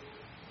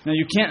 Now,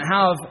 you can't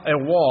have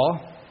a wall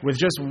with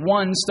just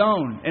one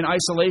stone in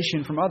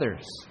isolation from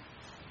others.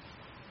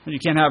 You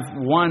can't have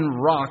one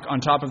rock on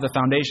top of the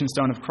foundation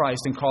stone of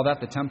Christ and call that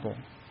the temple.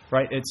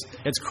 Right?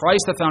 It's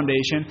Christ the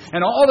foundation,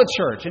 and all the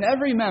church and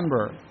every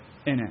member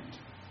in it.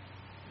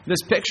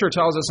 This picture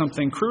tells us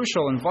something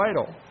crucial and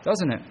vital,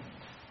 doesn't it?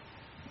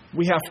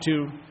 We have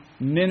to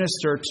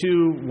minister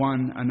to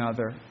one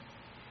another.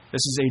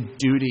 This is a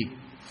duty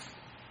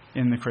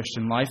in the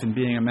Christian life and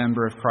being a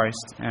member of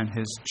Christ and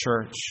His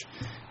church.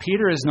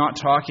 Peter is not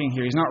talking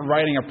here. He's not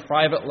writing a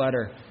private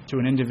letter to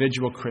an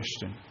individual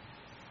Christian.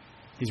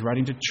 He's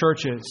writing to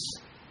churches.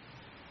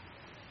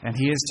 And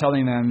he is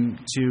telling them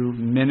to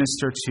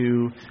minister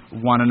to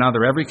one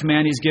another. Every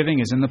command he's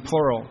giving is in the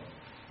plural.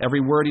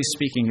 Every word he's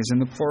speaking is in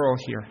the plural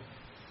here.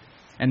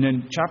 And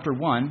in chapter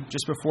 1,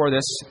 just before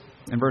this,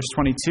 in verse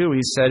 22, he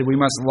said, we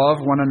must love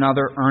one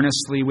another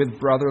earnestly with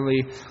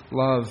brotherly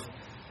love.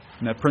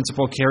 And that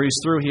principle carries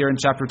through here in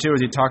chapter 2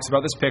 as he talks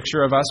about this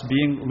picture of us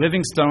being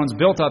living stones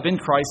built up in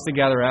Christ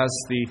together as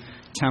the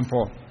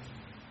temple.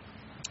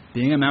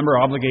 Being a member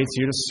obligates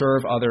you to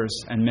serve others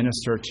and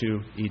minister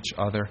to each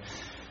other.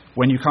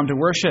 When you come to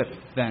worship,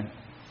 then,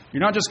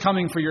 you're not just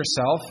coming for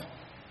yourself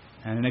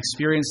and an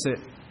experience that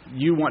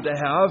you want to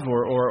have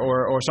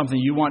or something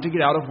you want to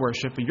get out of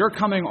worship, but you're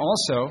coming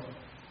also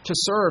to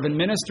serve and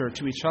minister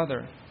to each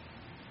other.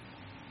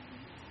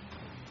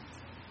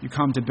 You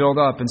come to build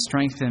up and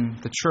strengthen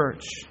the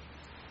church.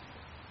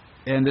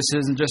 And this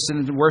isn't just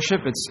in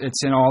worship,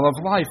 it's in all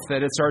of life,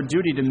 that it's our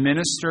duty to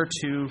minister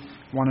to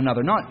one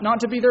another. Not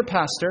to be their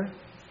pastor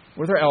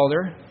or their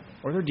elder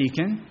or their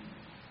deacon,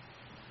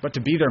 but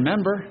to be their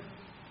member,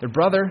 their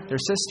brother, their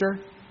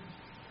sister.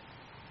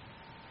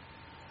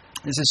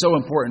 This is so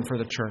important for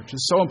the church.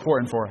 It's so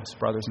important for us,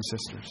 brothers and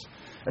sisters,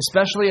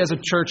 especially as a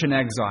church in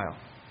exile.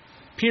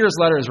 Peter's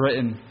letter is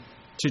written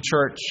to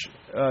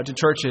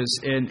churches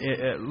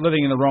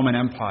living in the Roman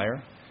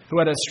Empire who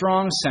had a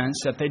strong sense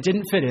that they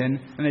didn't fit in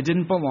and they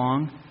didn't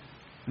belong,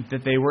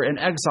 that they were in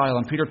exile.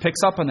 And Peter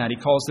picks up on that. He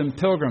calls them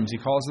pilgrims. He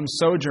calls them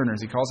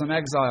sojourners. He calls them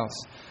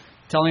exiles,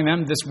 telling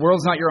them this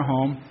world's not your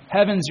home.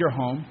 Heaven's your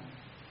home.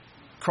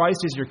 Christ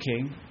is your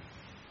King.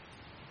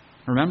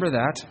 Remember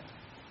that.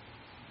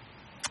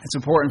 It's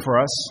important for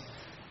us,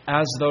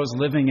 as those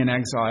living in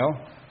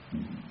exile,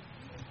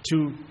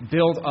 to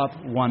build up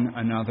one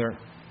another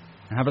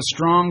and have a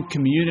strong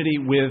community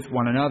with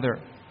one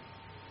another.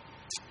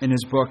 In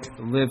his book,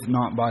 Live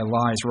Not by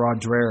Lies,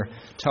 Rod Dreher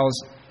tells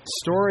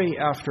story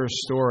after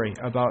story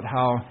about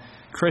how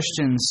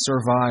Christians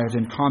survived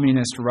in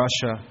communist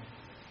Russia.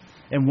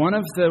 And one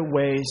of the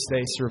ways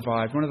they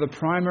survived, one of the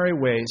primary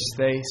ways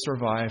they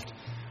survived,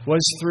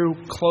 was through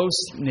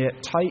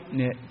close-knit,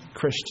 tight-knit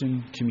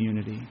Christian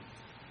community.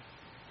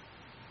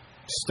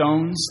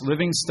 Stones,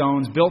 living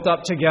stones, built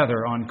up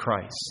together on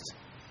Christ.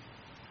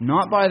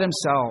 Not by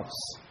themselves,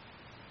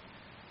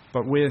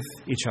 but with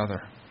each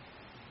other.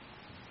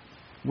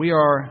 We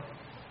are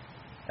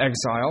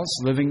exiles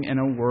living in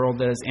a world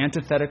that is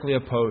antithetically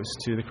opposed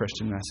to the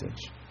Christian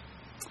message.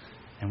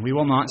 And we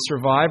will not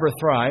survive or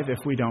thrive if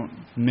we don't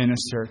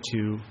minister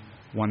to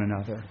one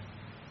another.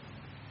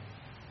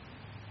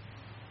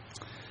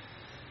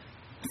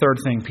 Third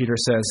thing Peter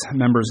says,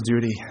 members'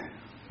 duty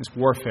is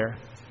warfare.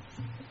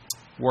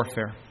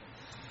 Warfare.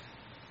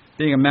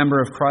 Being a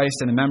member of Christ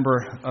and a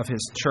member of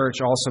His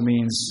church also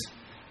means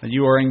that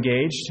you are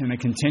engaged in a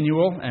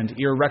continual and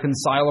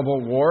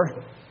irreconcilable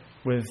war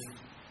with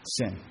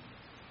sin.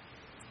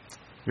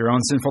 Your own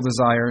sinful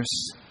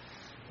desires,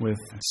 with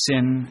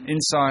sin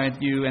inside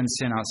you and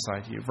sin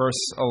outside you.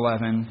 Verse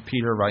 11,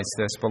 Peter writes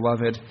this,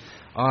 Beloved,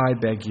 I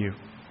beg you,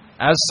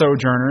 as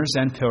sojourners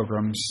and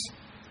pilgrims,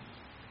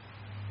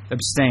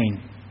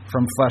 abstain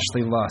from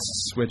fleshly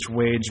lusts which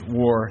wage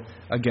war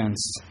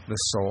against the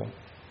soul.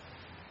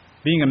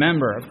 Being a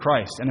member of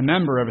Christ and a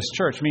member of His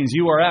church means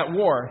you are at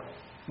war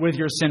with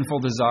your sinful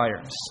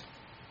desires.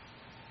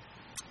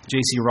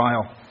 J.C.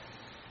 Ryle,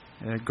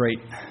 a great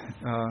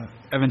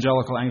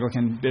evangelical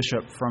Anglican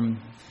bishop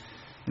from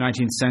the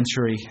 19th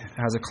century,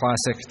 has a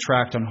classic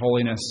tract on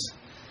holiness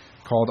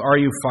called Are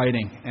You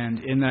Fighting?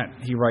 And in that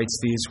he writes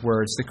these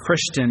words, The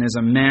Christian is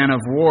a man of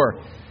war.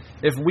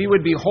 If we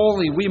would be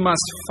holy, we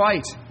must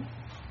fight.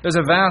 There's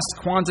a vast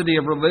quantity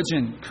of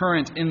religion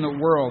current in the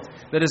world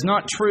that is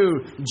not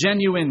true,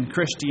 genuine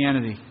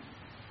Christianity.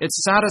 It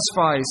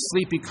satisfies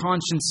sleepy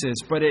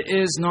consciences, but it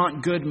is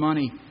not good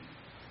money.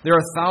 There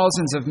are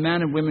thousands of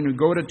men and women who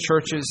go to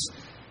churches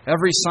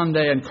every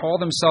Sunday and call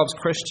themselves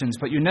Christians,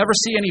 but you never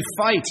see any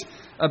fight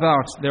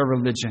about their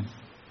religion.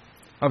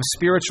 Of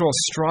spiritual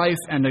strife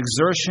and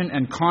exertion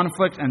and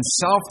conflict and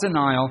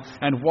self-denial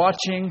and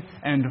watching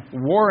and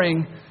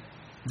warring,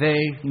 they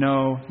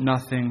know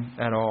nothing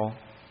at all.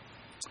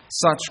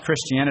 Such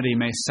Christianity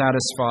may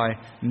satisfy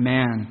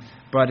man,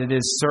 but it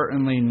is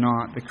certainly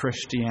not the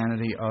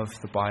Christianity of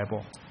the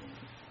Bible.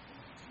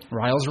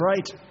 Ryle's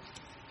right.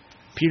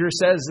 Peter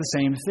says the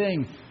same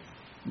thing.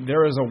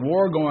 there is a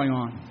war going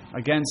on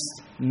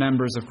against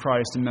members of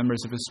Christ and members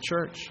of His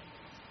church.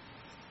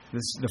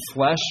 The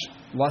flesh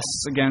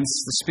lusts against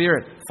the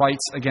Spirit,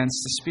 fights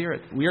against the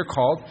Spirit. We are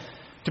called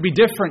to be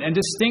different and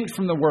distinct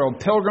from the world,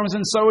 pilgrims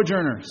and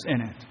sojourners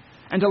in it,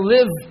 and to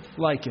live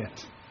like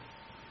it,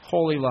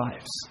 holy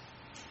lives,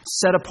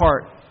 set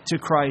apart to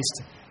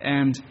Christ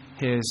and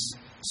His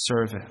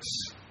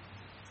service.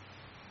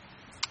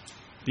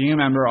 Being a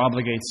member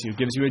obligates you,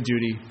 gives you a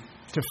duty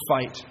to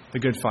fight the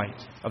good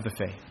fight of the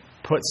faith,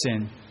 put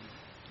sin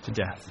to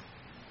death.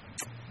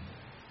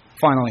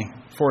 Finally,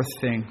 fourth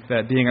thing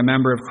that being a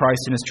member of Christ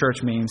and His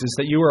church means is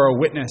that you are a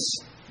witness.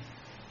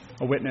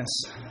 A witness.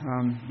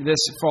 This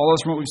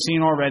follows from what we've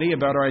seen already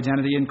about our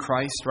identity in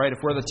Christ, right? If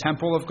we're the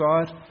temple of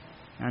God,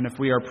 and if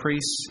we are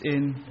priests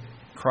in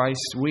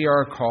Christ, we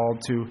are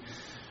called to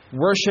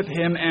worship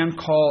Him and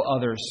call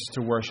others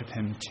to worship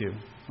Him too,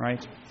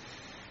 right?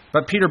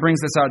 But Peter brings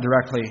this out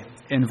directly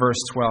in verse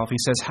 12. He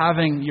says,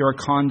 having your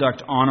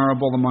conduct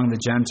honorable among the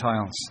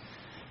Gentiles,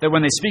 that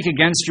when they speak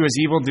against you as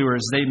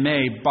evildoers, they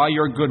may, by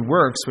your good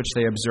works which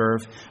they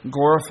observe,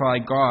 glorify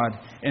God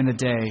in the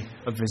day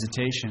of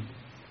visitation.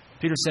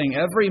 Peter's saying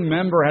every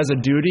member has a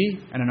duty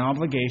and an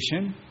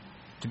obligation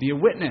to be a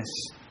witness,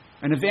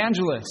 an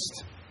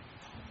evangelist.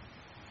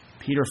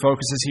 Peter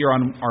focuses here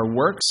on our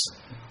works,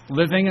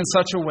 living in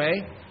such a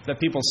way that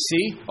people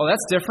see, oh,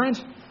 that's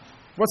different.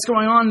 What's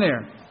going on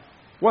there?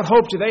 What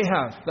hope do they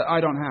have that I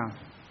don't have?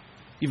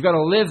 You've got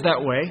to live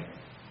that way.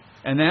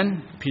 And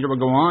then Peter will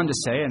go on to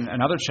say in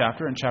another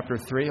chapter, in chapter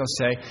 3, he'll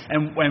say,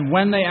 and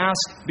when they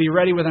ask, be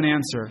ready with an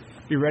answer.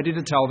 Be ready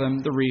to tell them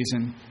the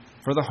reason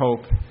for the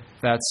hope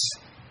that's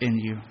in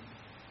you.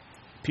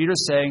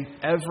 Peter's saying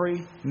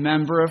every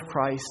member of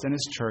Christ and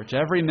His church,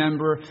 every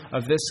member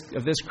of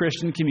this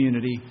Christian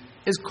community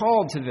is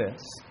called to this.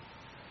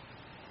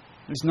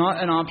 It's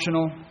not an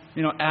optional,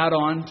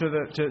 add-on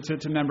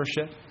to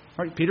membership.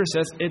 Right? Peter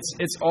says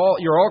it's all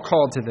you're all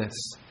called to this,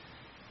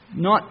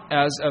 not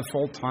as a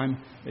full-time,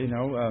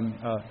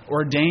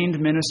 ordained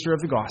minister of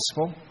the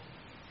gospel,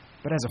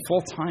 but as a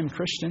full-time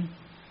Christian,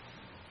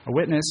 a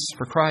witness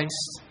for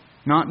Christ.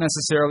 Not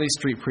necessarily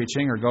street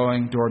preaching or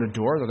going door to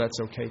door, though that's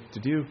okay to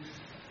do,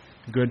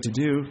 good to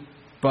do,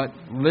 but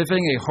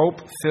living a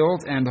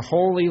hope-filled and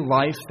holy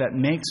life that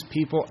makes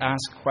people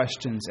ask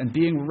questions and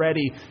being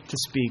ready to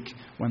speak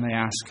when they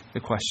ask the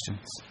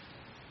questions.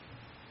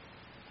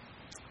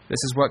 This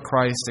is what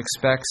Christ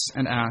expects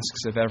and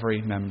asks of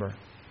every member.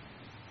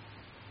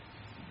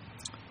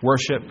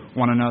 Worship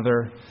one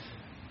another,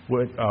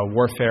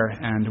 warfare,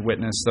 and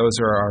witness. Those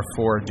are our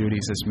four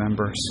duties as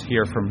members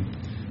here from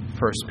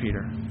 1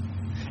 Peter.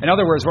 In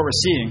other words, what we're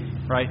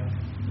seeing, right?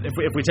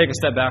 If we take a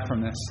step back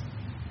from this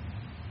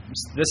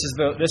is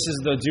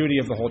the duty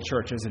of the whole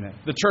church, isn't it?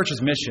 The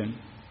church's mission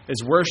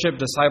is worship,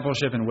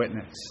 discipleship, and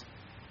witness,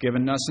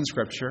 given us in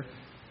Scripture.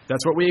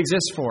 That's what we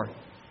exist for.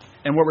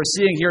 And what we're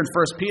seeing here in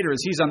 1 Peter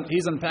is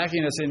he's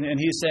unpacking this and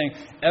he's saying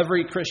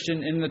every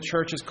Christian in the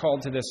church is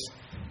called to this.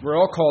 We're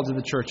all called to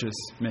the church's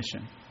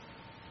mission.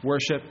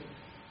 Worship,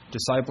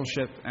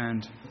 discipleship,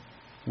 and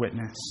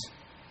witness.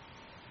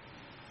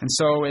 And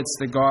so it's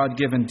the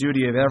God-given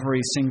duty of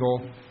every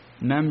single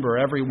member,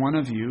 every one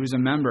of you who's a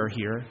member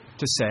here,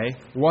 to say,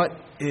 what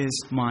is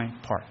my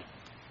part?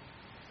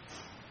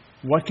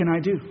 What can I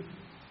do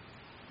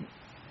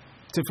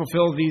to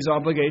fulfill these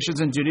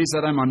obligations and duties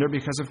that I'm under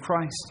because of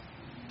Christ?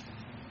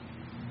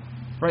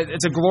 Right?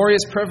 It's a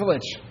glorious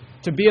privilege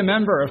to be a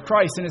member of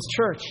Christ and His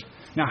church.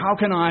 Now, how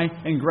can I,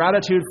 in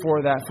gratitude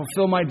for that,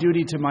 fulfill my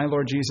duty to my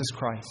Lord Jesus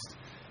Christ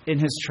in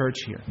His church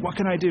here? What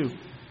can I do?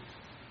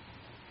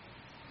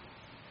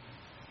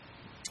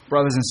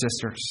 Brothers and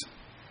sisters,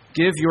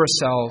 give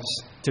yourselves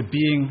to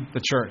being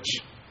the church,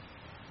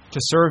 to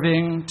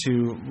serving,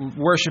 to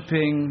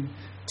worshiping,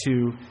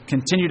 to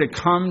continue to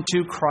come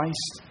to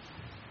Christ,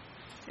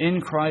 in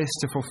Christ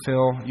to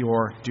fulfill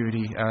your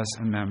duty as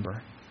a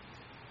member.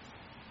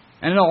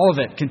 And in all of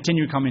it,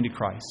 continue coming to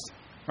Christ.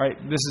 Right?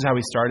 This is how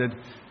we started.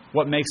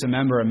 What makes a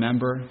member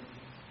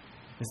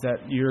is that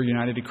you're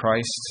united to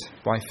Christ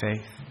by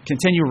faith.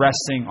 Continue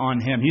resting on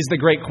Him. He's the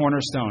great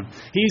cornerstone.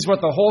 He's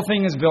what the whole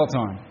thing is built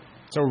on.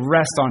 So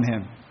rest on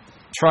Him.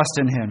 Trust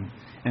in Him.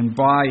 And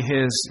by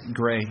His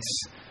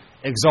grace,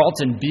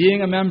 exalt in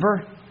being a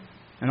member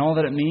and all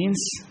that it means.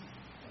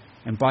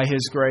 And by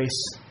His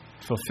grace,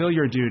 fulfill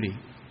your duty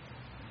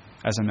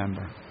as a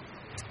member.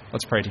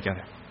 Let's pray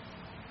together.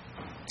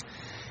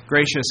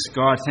 Gracious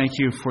God, thank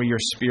You for Your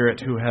Spirit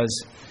who has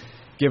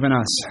given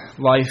us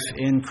life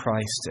in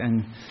Christ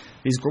and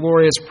these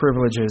glorious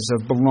privileges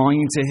of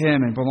belonging to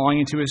Him and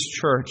belonging to His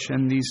church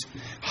and these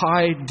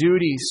high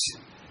duties.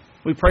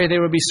 We pray they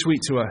would be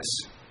sweet to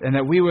us and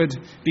that we would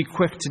be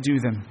quick to do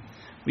them.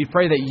 We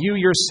pray that You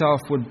Yourself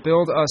would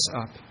build us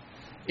up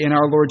in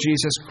our Lord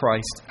Jesus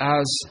Christ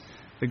as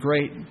the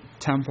great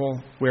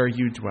temple where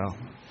You dwell.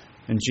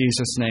 In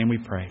Jesus' name we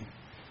pray.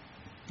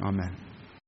 Amen.